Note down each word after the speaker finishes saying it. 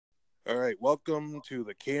All right, welcome to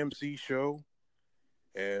the KMC show,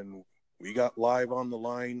 and we got live on the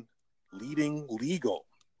line, Leading Legal.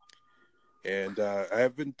 And I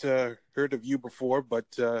haven't heard of you before, but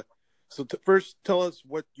first tell us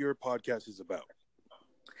what your podcast is about.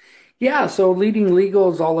 Yeah, so Leading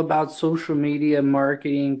Legal is all about social media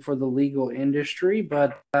marketing for the legal industry,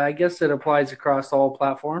 but I guess it applies across all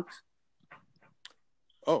platforms.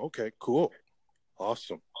 Oh, okay, cool,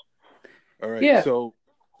 awesome. All right, Yeah, so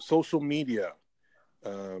social media.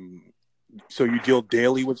 So you deal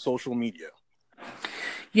daily with social media.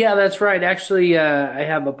 yeah, that's right. Actually, I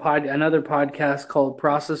have another podcast called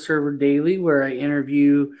Process Server Daily, where I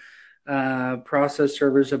interview process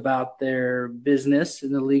servers about their business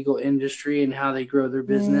in the legal industry and how they grow their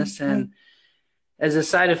business. And as a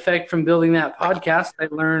side effect from building that podcast, I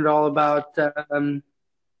learned all about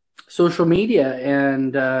social media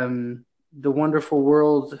and the wonderful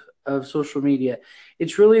world of social media.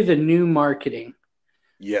 It's really the new marketing.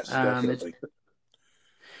 Yes, It's definitely.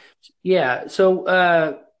 yeah. So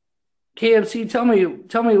KMC, tell me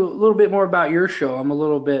a little bit more about your show. I'm a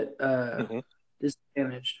little bit Mhm.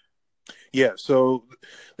 disadvantaged. Yeah, so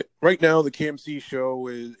right now the KMC show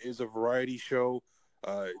is a variety show.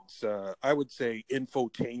 It's I would say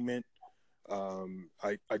infotainment.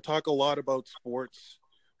 I talk a lot about sports.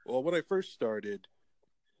 Well, when I first started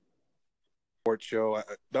sports show,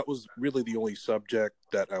 that was really the only subject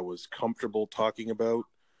that I was comfortable talking about.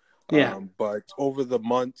 Yeah. But over the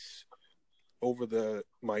months, over the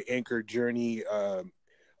my anchor journey,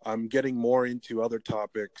 I'm getting more into other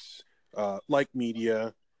topics like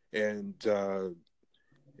media and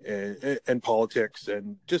and politics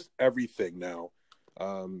and just everything now.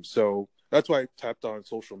 So that's why I tapped on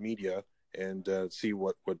social media and see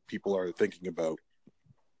what people are thinking about.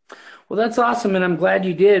 Well, that's awesome, and I'm glad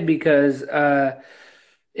you did because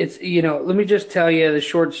it's let me just tell you the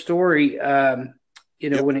short story.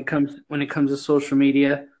 Yep. When it comes to social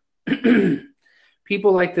media,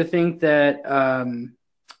 people like to think that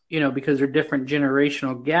because there are different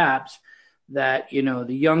generational gaps that the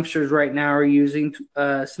youngsters right now are using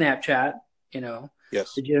Snapchat. You know,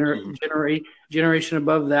 Yes. the Hmm. generation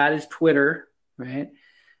above that is Twitter, right?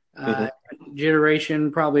 Hmm. Uh,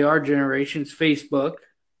 generation probably our generation's Facebook,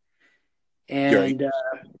 You're right.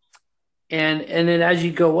 and and then as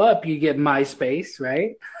you go up, you get MySpace,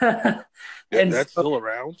 right? Yeah, and that's so still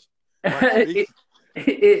around. it,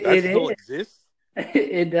 MySpace. That it still is. exists.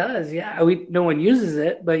 It does, yeah. No one uses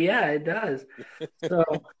it, but yeah, it does.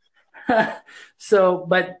 So,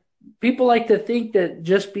 but people like to think that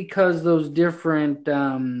just because those different,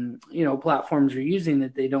 platforms are using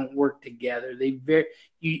that they don't work together.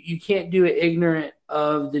 You can't do it ignorant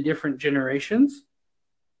of the different generations,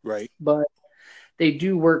 Right. but they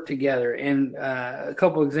do work together. And a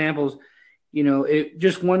couple examples,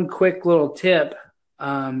 just one quick little tip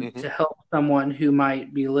Hmm. to help someone who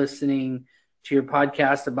might be listening to your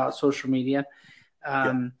podcast about social media. Yeah.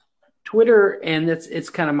 Um, Twitter, and it's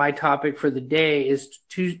kind of my topic for the day, is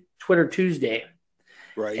Twitter Tuesday,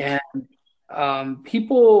 Right. and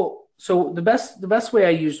people. So the best way I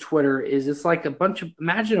use Twitter is it's like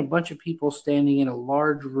imagine a bunch of people standing in a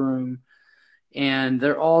large room and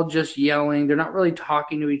they're all just yelling. They're not really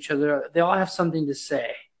talking to each other. They all have something to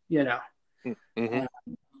say, you know. Hmm. Uh,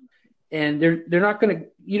 and they're not going to.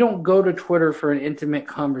 You don't go to Twitter for an intimate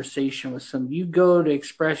conversation with some. You go to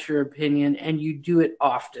express your opinion, and you do it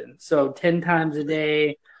often. So 10 times a Right.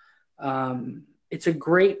 day. It's a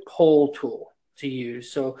great poll tool to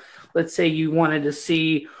use. So let's say you wanted to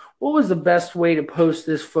see what was the best way to post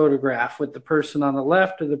this photograph with the person on the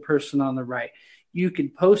left or the person on the right. You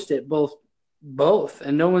could post it both,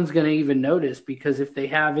 and no one's going to even notice because if they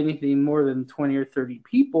have anything more than 20 or 30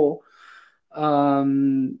 people,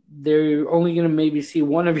 they're only going to maybe see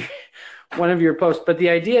one of your posts. But the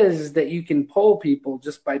idea is that you can poll people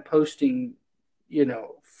just by posting,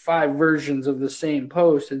 five versions of the same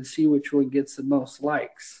post and see which one gets the most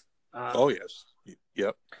likes. Oh yes.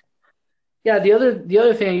 Yep. Yeah, the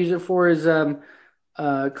other thing I use it for is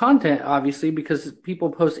content, obviously, because people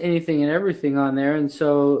post anything and everything on there, and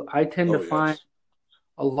so I tend to Oh find yes.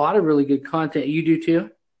 a lot of really good content. You do too?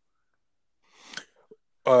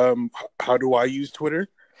 How do I use Twitter?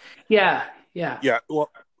 Yeah, yeah. Yeah. Well,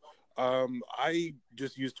 I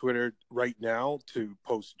just use Twitter right now to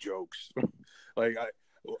post jokes. Like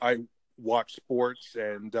I watch sports,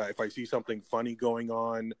 and if I see something funny going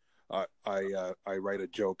on, I write a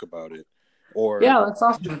joke about it, or Yeah, that's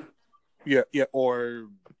awesome. yeah, or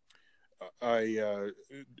I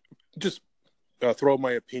just throw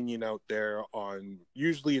my opinion out there on.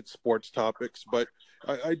 Usually it's sports topics, but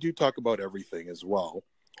I do talk about everything as well.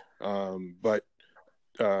 But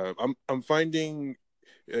I'm finding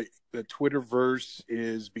the Twitterverse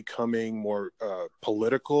is becoming more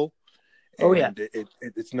political, Oh yeah. and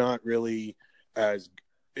it's not really as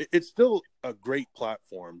it's still a great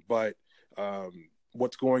platform, but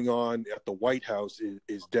what's going on at the White House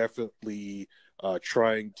is definitely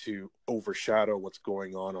trying to overshadow what's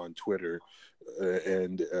going on Twitter,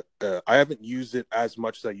 and I haven't used it as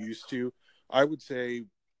much as I used to. I would say,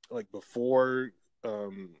 like before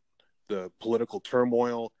the political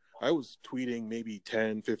turmoil, I was tweeting maybe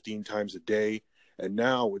 10, 15 times a day, and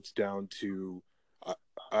now it's down to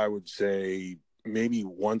I would say maybe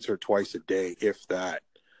once or twice a day, if that.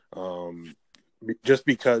 Um, just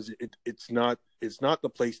because it's not the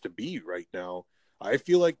place to be right now. I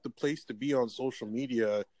feel like the place to be on social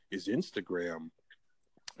media is Instagram.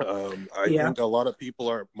 I Yeah. think a lot of people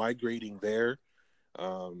are migrating there,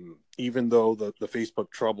 even though the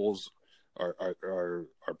Facebook troubles are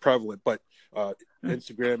prevalent. But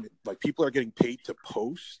Instagram, like people are getting paid to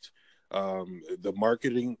post. The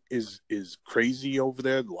marketing is crazy over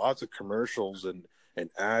there. Lots of commercials and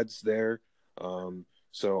ads there.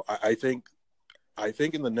 So I think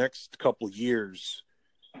in the next couple of years,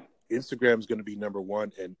 Instagram is going to be number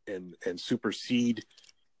one and supersede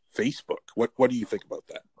Facebook. What do you think about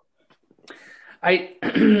that? I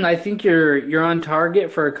I think you're on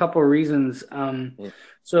target for a couple of reasons.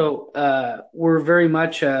 We're very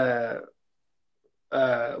much what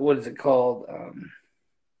is it called?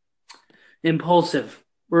 Impulsive.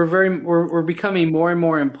 We're becoming more and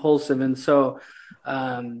more impulsive, and so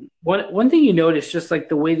one thing you notice, just like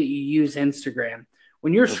the way that you use Instagram,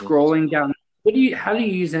 when you're Mm-hmm. scrolling down, how do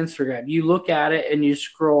you use Instagram? You look at it and you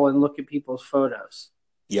scroll and look at people's photos,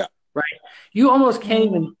 Yeah. right? You almost can't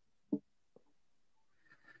even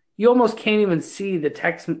you almost can't even see the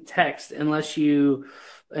text unless you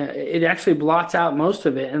it actually blots out most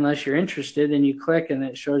of it unless you're interested and you click and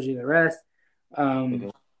it shows you the rest. Mm-hmm.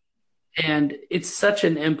 Um, and it's such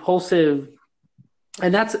an impulsive,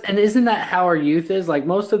 and isn't that how our youth is? Like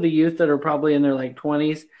most of the youth that are probably in their like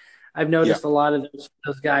 20s, I've Yeah. noticed a lot of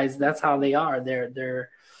those guys. That's how they are.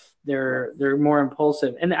 They're more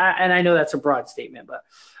impulsive, and I know that's a broad statement, but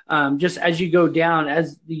just as you go down,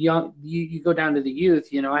 as the young you go down to the youth,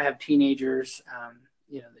 I have teenagers,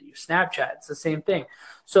 that use Snapchat. It's the same thing.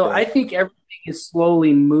 So I Right. think everything is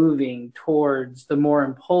slowly moving towards the more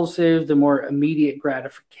impulsive, the more immediate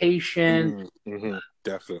gratification. Mm-hmm.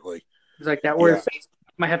 Definitely. It's like that word Yeah.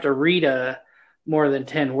 Facebook might have to read a more than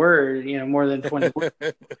 10 words, more than 20 words.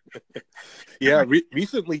 Yeah.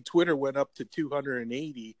 Recently, Twitter went up to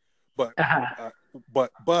 280, but Uh, uh,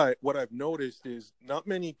 but what I've noticed is not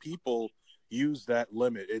many people use that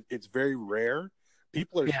limit. It's very rare.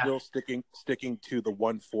 People are yeah, still sticking to the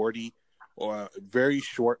 140 or very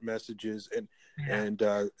short messages, and yeah,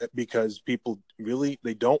 and because people really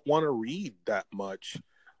they don't want to read that much.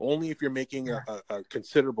 Only if you're making yeah. a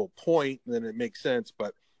considerable point, then it makes sense.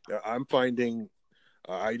 But I'm finding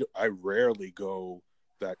I rarely go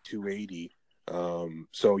that 280.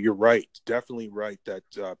 So you're right, definitely right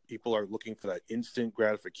that people are looking for that instant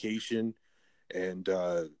gratification, and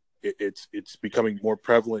it's becoming more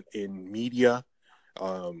prevalent in media,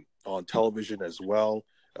 on television as well.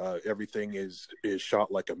 Everything is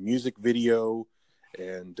shot like a music video,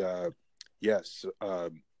 and yes,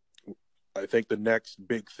 I think the next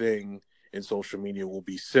big thing in social media will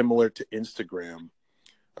be similar to Instagram.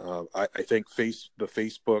 I think the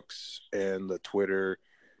Facebooks and the Twitter,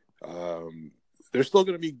 um, they're still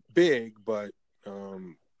going to be big, but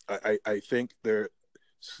I think they're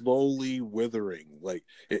slowly withering. Like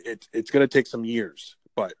it's going to take some years,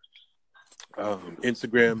 but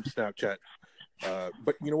Instagram, Snapchat,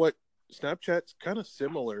 but you know what? Snapchat's kind of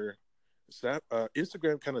similar.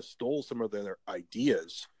 Instagram kind of stole some of their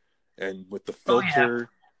ideas, and with the Oh yeah. filter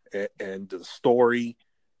and the story,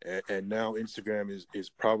 and now Instagram is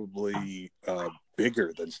probably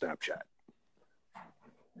bigger than Snapchat.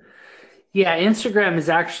 Yeah, Instagram is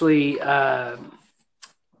actually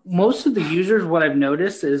most of the users. What I've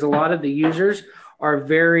noticed is a lot of the users are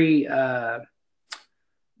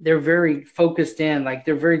they're very focused in, like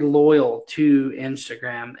they're very loyal to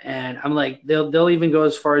Instagram, and I'm like they'll even go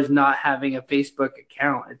as far as not having a Facebook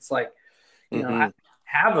account. It's like I Mm-hmm.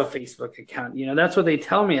 have a Facebook account. That's what they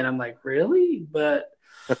tell me, and I'm like, really? But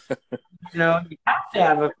you have to Yeah,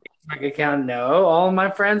 have a Facebook account. No, all of my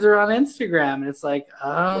friends are on Instagram, and it's like,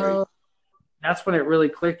 right. oh, that's when it really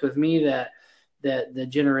clicked with me that the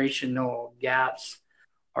generational gaps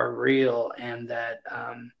are real, and that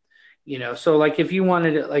so like if you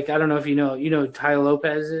wanted to, like, I don't know if you know who Ty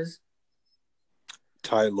Lopez is.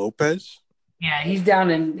 Ty Lopez? Yeah, he's down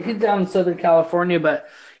in Southern California, but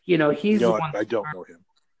he's the No, one I don't know him.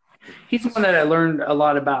 he's the one that I learned a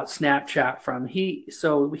lot about Snapchat from.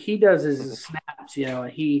 So he does his snaps,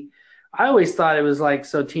 I always thought it was like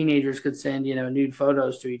so teenagers could send, nude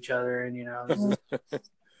photos to each other, and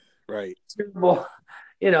Right. terrible,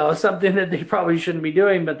 something that they probably shouldn't be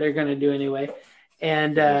doing, but they're going to do anyway.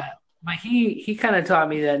 And but he kind of taught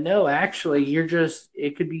me that no, actually, you just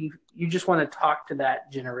want to talk to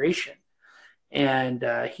that generation, and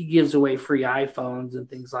he gives away free iPhones and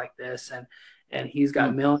things like this, and he's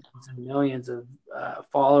got millions and millions of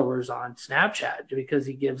followers on Snapchat because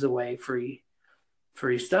he gives away free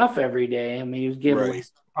stuff every day. I mean, he was giving away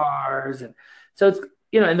cars, and so it's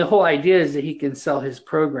and the whole idea is that he can sell his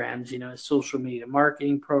programs, his social media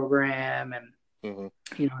marketing program, and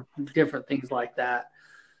different things like that.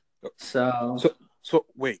 So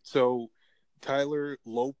wait, so Tyler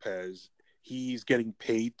Lopez, he's getting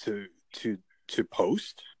paid to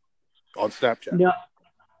post on Snapchat? No,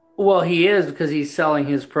 well, he is because he's selling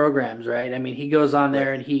his programs, right? I mean, he goes on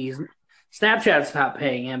there and Snapchat's not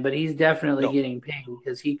paying him, but he's definitely getting paid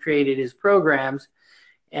because he created his programs,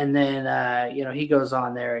 and then he goes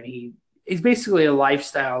on there and he's basically a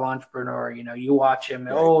lifestyle entrepreneur. You watch him.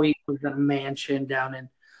 Right. Oh, he lives in a mansion down in,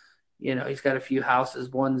 he's got a few houses.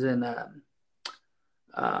 One's in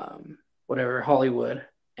Hollywood,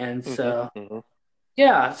 and so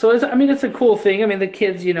yeah. So it's a cool thing. I mean, the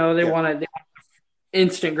kids, they want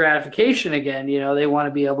instant gratification again. They want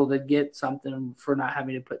to be able to get something for not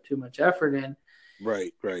having to put too much effort in.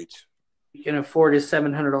 Right. You can afford a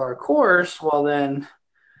 $700 course. Well, then,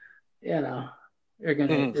 they're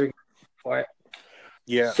gonna for it.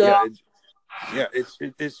 Yeah.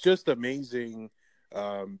 It's just amazing.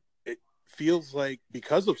 It feels like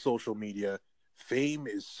because of social media, fame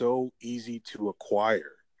is so easy to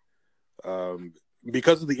acquire.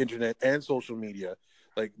 Because of the internet and social media.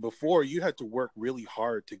 Like before, you had to work really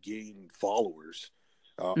hard to gain followers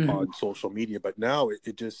on social media, but now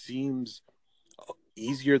it just seems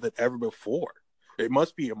easier than ever before. It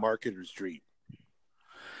must be a marketer's dream.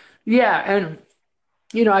 Yeah, and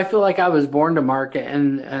I feel like I was born to market,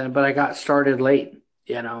 but I got started late.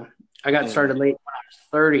 I got started late when I was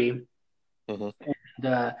 30, and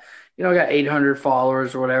I got 800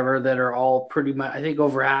 followers or whatever that are all pretty much. I think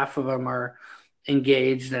over half of them are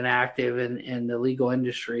engaged and active in the legal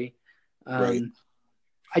industry. Right.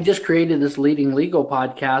 I just created this Leading Legal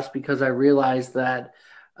podcast because I realized that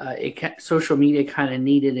social media kind of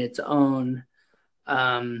needed its own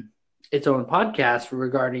podcast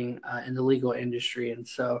regarding in the legal industry, and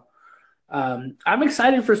so I'm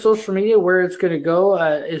excited for social media where it's going to go.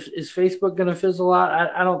 Is Facebook going to fizzle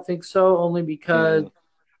out? I don't think so, only because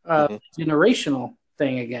generational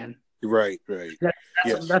thing again. Right.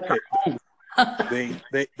 That's our home.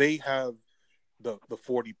 they have the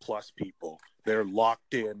 40 plus people. They're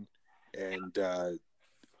locked in, and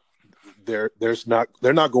they're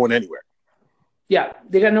not going anywhere. Yeah,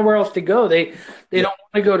 they got nowhere else to go. They don't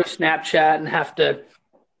want to go to Snapchat and have to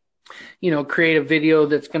create a video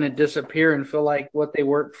that's going to disappear and feel like what they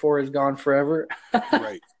worked for is gone forever.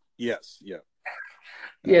 Right. Yes. Yeah.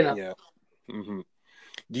 Yeah. Mm-hmm.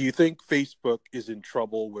 Do you think Facebook is in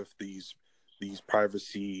trouble with these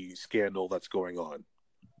privacy scandal that's going on?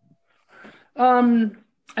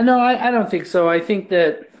 No, I don't think so. I think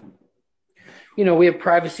that we have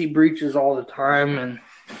privacy breaches all the time, and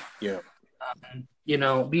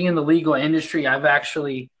being in the legal industry, I've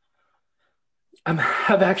actually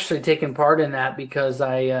taken part in that because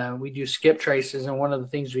we do skip traces, and one of the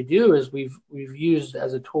things we do is we've used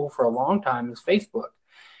as a tool for a long time is Facebook.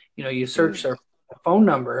 You search their phone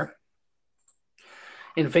number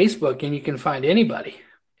in Facebook and you can find anybody.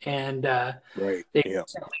 And they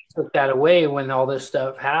took that away when all this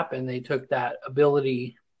stuff happened. They took that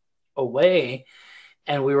ability away,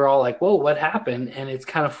 and we were all like, whoa, what happened? And it's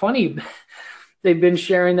kind of funny. They've been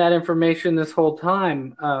sharing that information this whole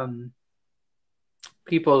time.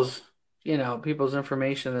 People's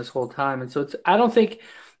information this whole time. And so I don't think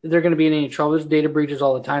they're going to be in any trouble. There's data breaches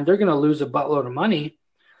all the time. They're going to lose a buttload of money.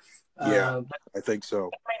 I think so.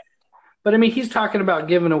 But I mean, he's talking about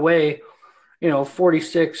giving away,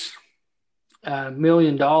 $46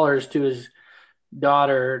 million to his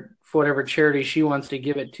daughter for whatever charity she wants to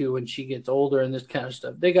give it to when she gets older and this kind of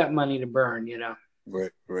stuff. They got money to burn,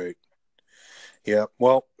 Right. Yeah.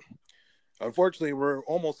 Well, unfortunately, we're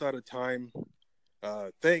almost out of time.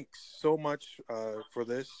 Thanks so much for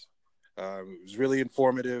this. It was really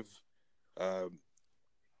informative.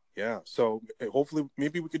 So hopefully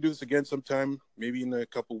maybe we could do this again sometime, maybe in a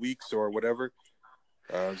couple weeks or whatever.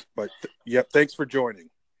 Thanks for joining.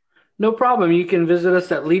 No problem. You can visit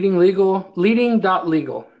us at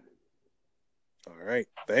leading.legal. All right.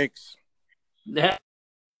 Thanks. Yeah.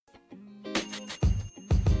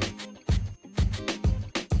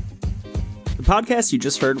 The podcast you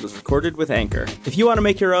just heard was recorded with Anchor. If you want to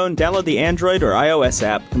make your own, download the Android or iOS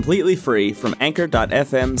app completely free from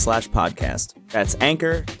anchor.fm/podcast. That's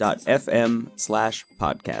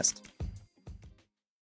anchor.fm/podcast.